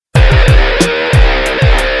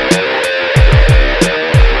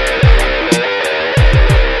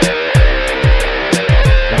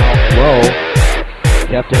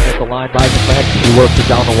kept him at the line by Zafanski. He works it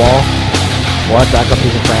down the wall. One back up to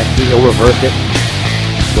Zafanski. He'll reverse it.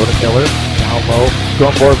 Go to Miller. Down low.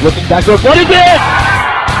 Stormborg looking back. What is it?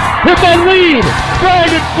 Hit that lead!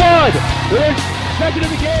 Brandon Flood! Second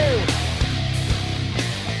of the game!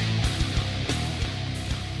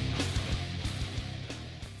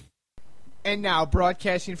 And now,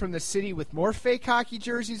 broadcasting from the city with more fake hockey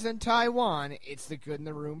jerseys than Taiwan, it's the Good in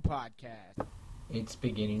the Room podcast. It's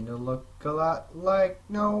beginning to look a lot like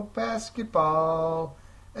no basketball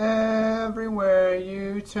everywhere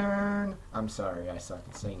you turn. I'm sorry, I suck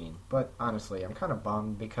at singing. But honestly, I'm kind of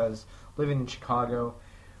bummed because living in Chicago,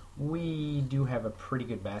 we do have a pretty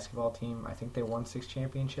good basketball team. I think they won 6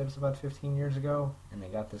 championships about 15 years ago, and they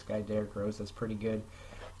got this guy Derrick Rose that's pretty good.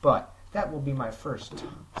 But that will be my first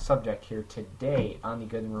subject here today on the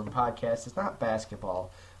Good in the Room podcast. It's not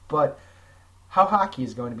basketball, but how hockey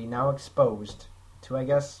is going to be now exposed to, I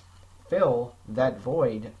guess, fill that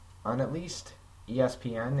void on at least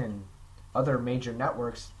ESPN and other major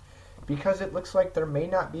networks, because it looks like there may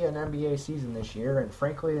not be an NBA season this year, and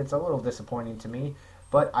frankly, it's a little disappointing to me.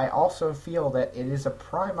 But I also feel that it is a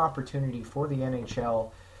prime opportunity for the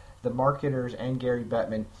NHL, the marketers, and Gary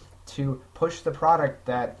Bettman to push the product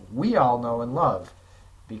that we all know and love.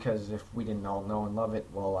 Because if we didn't all know and love it,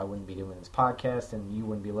 well, I wouldn't be doing this podcast and you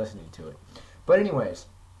wouldn't be listening to it. But anyways,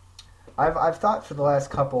 I've thought for the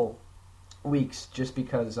last couple weeks, just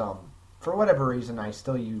because for whatever reason I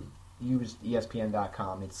still use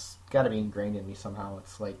ESPN.com. It's got to be ingrained in me somehow.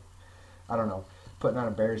 It's like, I don't know, putting on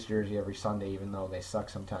a Bears jersey every Sunday, even though they suck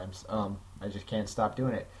sometimes. I just can't stop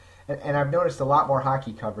doing it. And I've noticed a lot more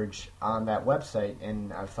hockey coverage on that website,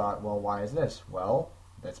 and I've thought, well, why is this? Well,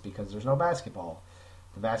 that's because there's no basketball.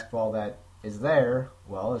 The basketball that is there,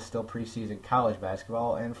 well, is still preseason college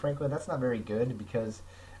basketball, and frankly, that's not very good, because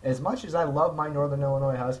as much as I love my Northern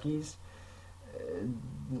Illinois Huskies,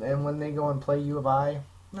 and when they go and play U of I, I'm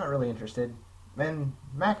not really interested. And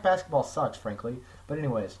MAC basketball sucks, frankly. But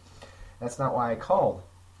anyways, that's not why I called.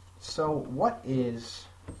 So what is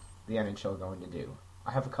the NHL going to do?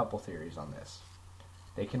 I have a couple theories on this.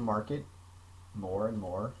 They can market more and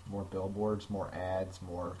more billboards, more ads,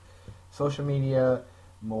 more social media,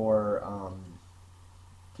 more,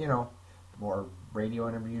 more radio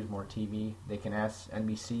interviews, more TV. They can ask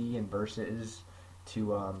NBC and Versus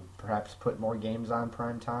to perhaps put more games on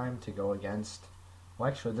prime time to go against. Well,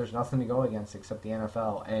 actually, there's nothing to go against except the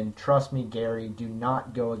NFL. And trust me, Gary, do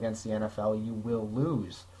not go against the NFL. You will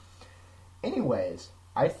lose. Anyways,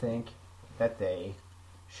 I think that they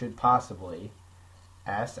should possibly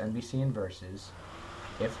ask NBC and Versus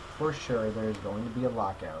if for sure there is going to be a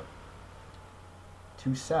lockout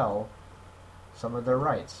to sell some of their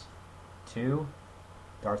rights to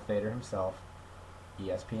Darth Vader himself,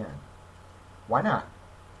 ESPN. Why not?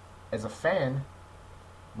 As a fan,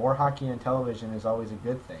 more hockey on television is always a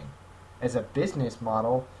good thing. As a business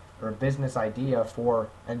model or a business idea for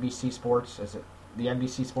NBC Sports, the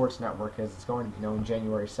NBC Sports Network, as it's going to be known,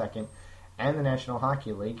 January 2nd, and the National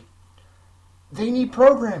Hockey League, they need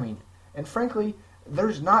programming. And frankly,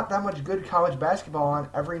 there's not that much good college basketball on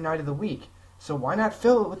every night of the week. So why not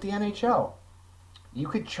fill it with the NHL? You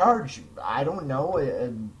could charge, I don't know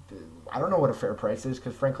what a fair price is,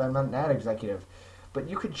 because frankly I'm not an ad executive, but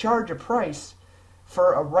you could charge a price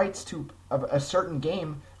for a rights to a certain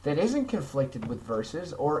game that isn't conflicted with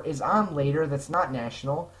Versus or is on later that's not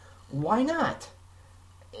national. Why not?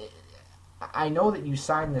 I know that you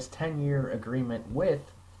signed this 10-year agreement with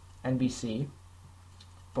NBC,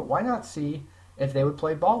 but why not see if they would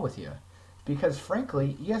play ball with you? Because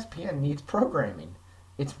frankly, ESPN needs programming.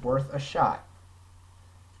 It's worth a shot.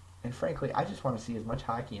 And frankly, I just want to see as much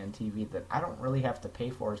hockey on TV that I don't really have to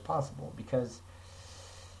pay for as possible, because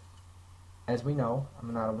as we know, I'm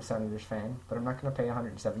an Ottawa Senators fan, but I'm not going to pay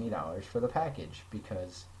 $170 for the package,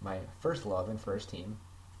 because my first love and first team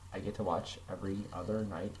I get to watch every other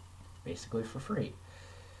night basically for free.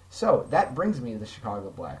 So that brings me to the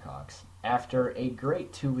Chicago Blackhawks. After a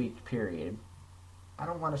great 2-week period, I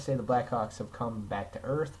don't want to say the Blackhawks have come back to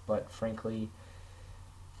earth, but frankly,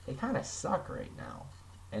 they kind of suck right now.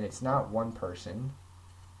 And it's not one person.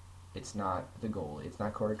 It's not the goalie. It's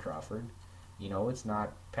not Corey Crawford. It's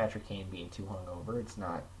not Patrick Kane being too hungover. It's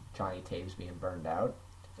not Johnny Taves being burned out.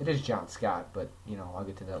 It is John Scott, but, I'll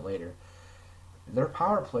get to that later. Their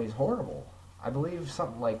power play is horrible. I believe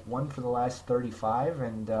something like 1 for the last 35,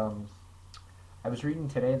 and I was reading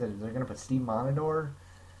today that they're going to put Steve Monador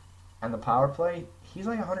on the power play. He's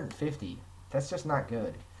like 150. That's just not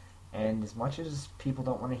good. And as much as people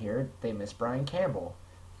don't want to hear it, they miss Brian Campbell.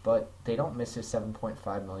 But they don't miss his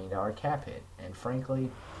 $7.5 million cap hit. And frankly,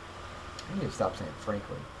 I need to stop saying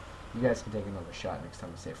frankly. You guys can take another shot next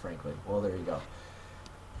time I say frankly. Well, there you go.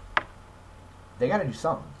 They got to do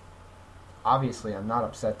something. Obviously, I'm not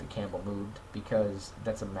upset that Campbell moved because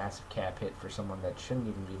that's a massive cap hit for someone that shouldn't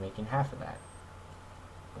even be making half of that.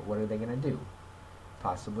 But what are they going to do?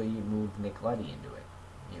 Possibly move Nick Leddy into it.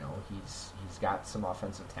 You know, he's got some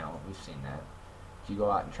offensive talent. We've seen that. Do you go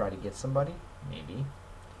out and try to get somebody? Maybe.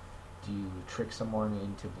 Do you trick someone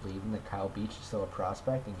into believing that Kyle Beach is still a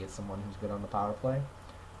prospect and get someone who's good on the power play?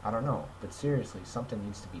 I don't know. But seriously, something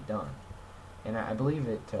needs to be done. And I believe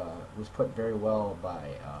it was put very well by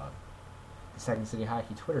the Second City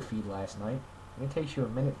Hockey Twitter feed last night. When it takes you a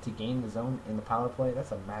minute to gain the zone in the power play,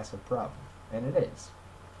 that's a massive problem. And it is.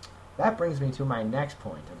 That brings me to my next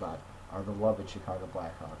point about our beloved Chicago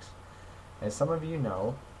Blackhawks. As some of you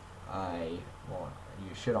know,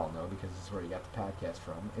 you should all know because this is where you got the podcast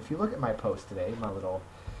from. If you look at my post today, my little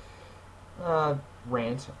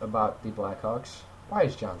rant about the Blackhawks, why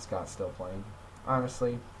is John Scott still playing?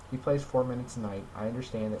 Honestly, he plays 4 minutes a night. I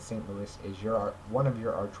understand that St. Louis is one of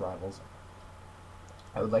your arch rivals.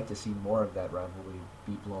 I would like to see more of that rivalry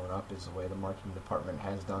be blown up as the way the marketing department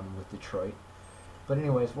has done with Detroit. But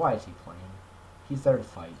anyways, why is he playing? He's there to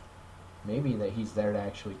fight. Maybe that he's there to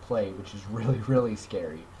actually play, which is really, really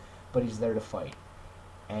scary. But he's there to fight.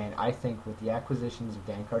 And I think with the acquisitions of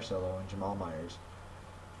Dan Carcillo and Jamal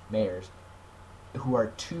Mayers, who are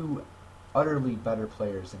two utterly better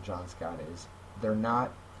players than John Scott is, they're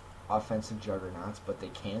not offensive juggernauts, but they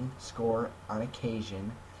can score on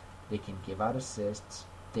occasion. They can give out assists.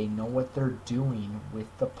 They know what they're doing with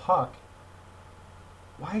the puck.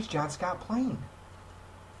 Why is John Scott playing?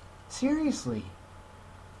 Seriously.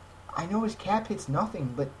 I know his cap hits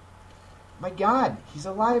nothing, but my God, he's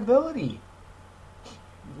a liability.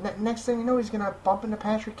 Next thing you know, he's going to bump into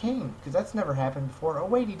Patrick Kane, because that's never happened before. Oh,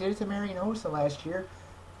 wait, he did it to Marian Hossa last year.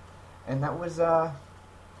 And that was, I'm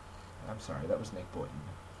sorry, that was Nick Boynton.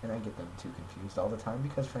 And I get them too confused all the time,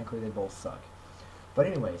 because frankly, they both suck. But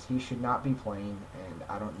anyways, he should not be playing, and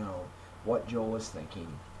I don't know what Joel was thinking.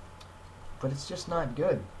 But it's just not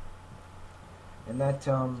good. And that,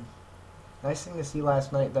 nice thing to see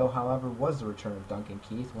last night, though, however, was the return of Duncan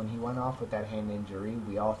Keith. When he went off with that hand injury,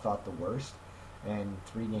 we all thought the worst. And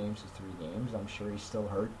 3 games is 3 games. I'm sure he's still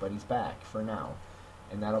hurt, but he's back for now.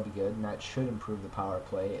 And that'll be good, and that should improve the power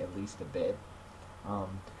play at least a bit.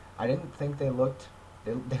 I didn't think they looked...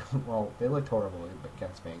 They looked horrible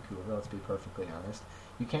against Vancouver, let's be perfectly honest.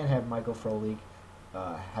 You can't have Michael Frolik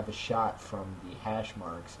have a shot from the hash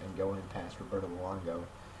marks and go in past Roberto Luongo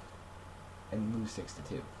and lose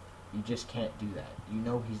 6-2. You just can't do that. You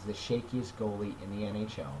know he's the shakiest goalie in the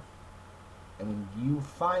NHL. And when you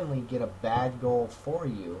finally get a bad goal for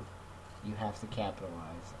you, you have to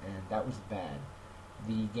capitalize. And that was bad.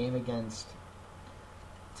 The game against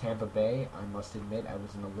Tampa Bay, I must admit, I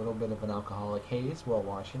was in a little bit of an alcoholic haze while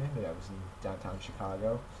watching it. I was in downtown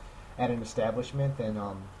Chicago at an establishment, and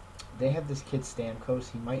they have this kid Stamkos.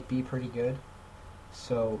 He might be pretty good.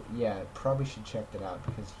 So, yeah, probably should check that out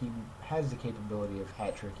because he has the capability of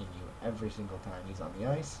hat-tricking you every single time he's on the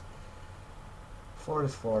ice.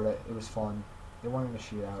 Florida's Florida. It was fun. They won in a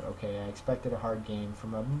shootout. Okay, I expected a hard game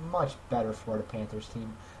from a much better Florida Panthers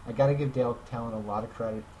team. I got to give Dale Talon a lot of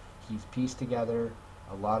credit. He's pieced together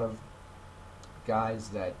a lot of guys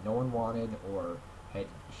that no one wanted or had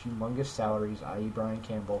humongous salaries, i.e. Brian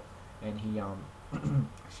Campbell, and he,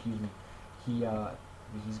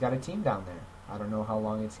 he's got a team down there. I don't know how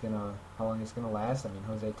long it's gonna last. I mean,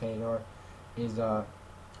 Jose Theodore is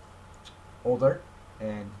older,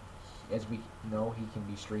 and as we know, he can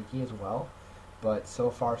be streaky as well. But so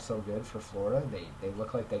far, so good for Florida. They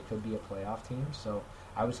look like they could be a playoff team, so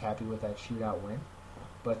I was happy with that shootout win.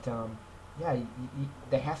 But yeah,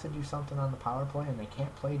 they have to do something on the power play, and they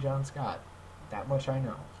can't play John Scott. That much I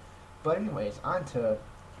know. But anyways, on to,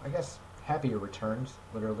 I guess, happier returns,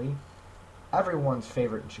 literally. Everyone's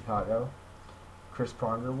favorite in Chicago, Chris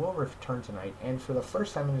Pronger, will return tonight, and for the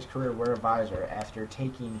first time in his career, wear a visor after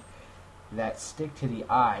taking that stick to the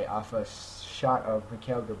eye off a shot of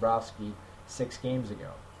Mikhail Grabowski 6 games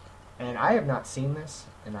ago. And I have not seen this,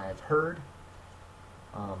 and I have heard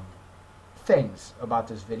things about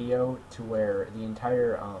this video to where the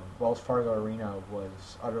entire Wells Fargo arena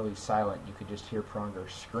was utterly silent. You could just hear Pronger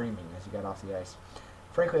screaming as he got off the ice.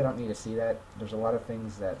 Frankly, I don't need to see that. There's a lot of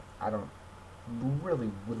things that I don't really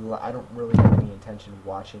have any intention of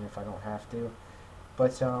watching if I don't have to.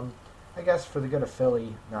 But I guess for the good of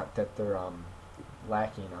Philly, not that they're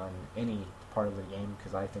lacking on any part of the game,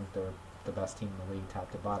 because I think they're the best team in the league,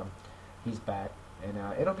 top to bottom. He's back, and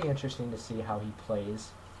it'll be interesting to see how he plays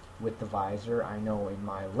with the visor. I know in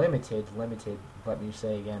my limited, let me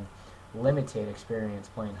say again, limited experience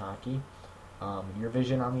playing hockey. Your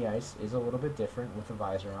vision on the ice is a little bit different with a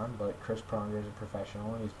visor on, but Chris Pronger is a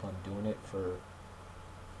professional, and he's been doing it for,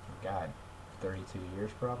 32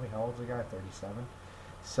 years probably. How old's the guy? 37.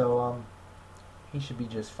 So, he should be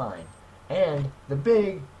just fine. And the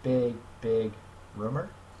big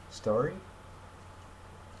rumor, story,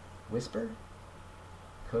 whisper,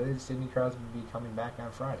 could Sidney Crosby be coming back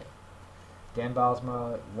on Friday? Dan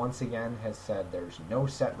Bylsma once again has said there's no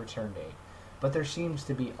set return date. But there seems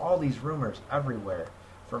to be all these rumors everywhere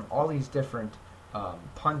from all these different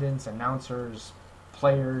pundits, announcers,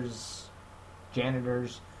 players,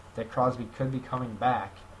 janitors, that Crosby could be coming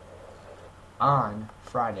back on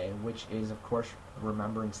Friday, which is, of course,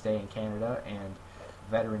 Remembrance Day in Canada and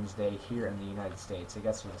Veterans Day here in the United States. I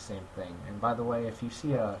guess they're the same thing. And by the way, if you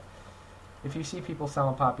see people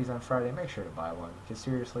selling poppies on Friday, make sure to buy one, because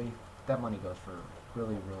seriously, that money goes for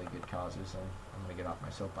really, really good causes. And I'm going to get off my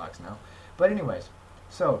soapbox now. But anyways,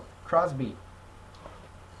 so Crosby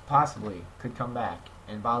possibly could come back,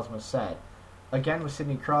 and Bylsma said, again with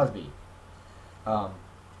Sidney Crosby,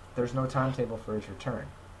 there's no timetable for his return.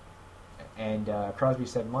 And Crosby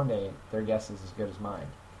said Monday, their guess is as good as mine.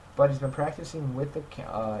 But he's been practicing with the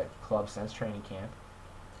club since training camp.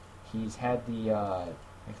 He's had the, I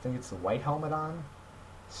think it's the white helmet on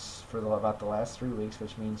for about the last 3 weeks,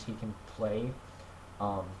 which means he can play,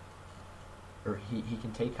 or he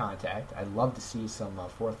can take contact. I'd love to see some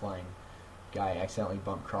fourth line guy accidentally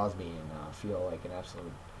bump Crosby and feel like an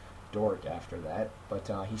absolute dork after that. But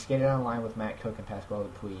he skated on line with Matt Cook and Pasquale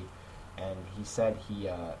Dupuis, and he said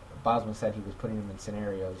Bylsma said he was putting him in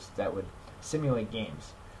scenarios that would simulate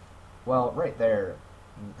games. Well, right there,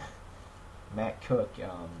 Matt Cook,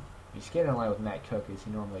 he skated on line with Matt Cook as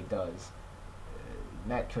he normally does.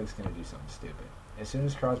 Matt Cook's going to do something stupid. As soon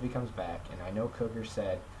as Crosby comes back, and I know Cooker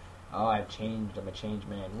said, I've changed, I'm a changed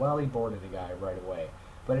man. Well, he boarded the guy right away.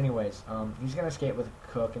 But anyways, he's going to skate with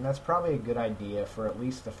Cook, and that's probably a good idea for at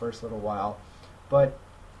least the first little while. But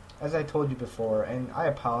as I told you before, and I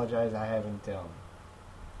apologize, I haven't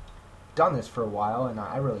done this for a while, and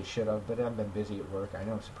I really should have, but I've been busy at work, I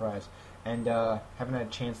know, surprise, and haven't had a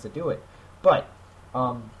chance to do it. But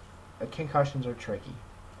concussions are tricky,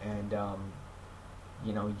 and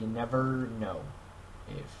you never know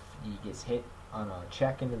if he gets hit on a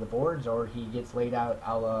check into the boards or he gets laid out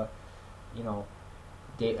a la,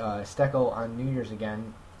 Steckel on New Year's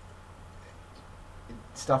again.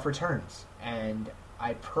 Stuff returns, and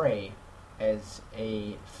I pray, as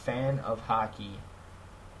a fan of hockey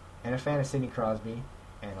and a fan of Sidney Crosby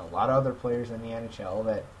and a lot of other players in the NHL,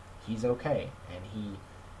 that he's okay and he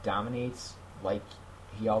dominates like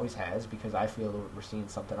he always has, because I feel that we're seeing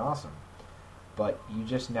something awesome. But you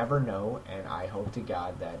just never know, and I hope to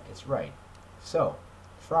God that it's right. So,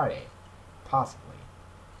 Friday, possibly.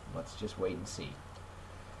 Let's just wait and see.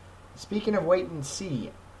 Speaking of wait and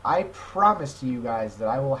see, I promise to you guys that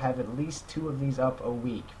I will have at least 2 of these up a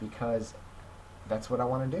week, because that's what I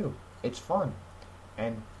want to do. It's fun.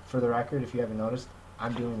 And for the record, if you haven't noticed,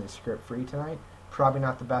 I'm doing this script free tonight. Probably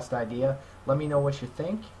not the best idea. Let me know what you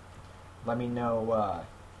think. Let me know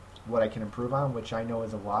what I can improve on, which I know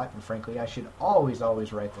is a lot, and frankly, I should always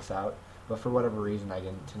write this out, but for whatever reason, I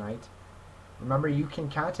didn't tonight. Remember, you can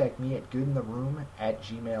contact me at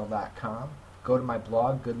goodintheroom@gmail.com. Go to my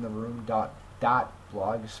blog,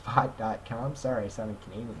 goodintheroom.blogspot.com. Sorry, I sounded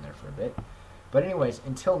Canadian there for a bit. But anyways,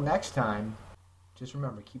 until next time, just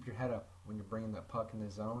remember, keep your head up when you're bringing the puck in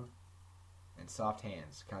the zone, and soft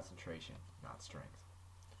hands, concentration, not strength.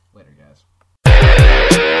 Later, guys.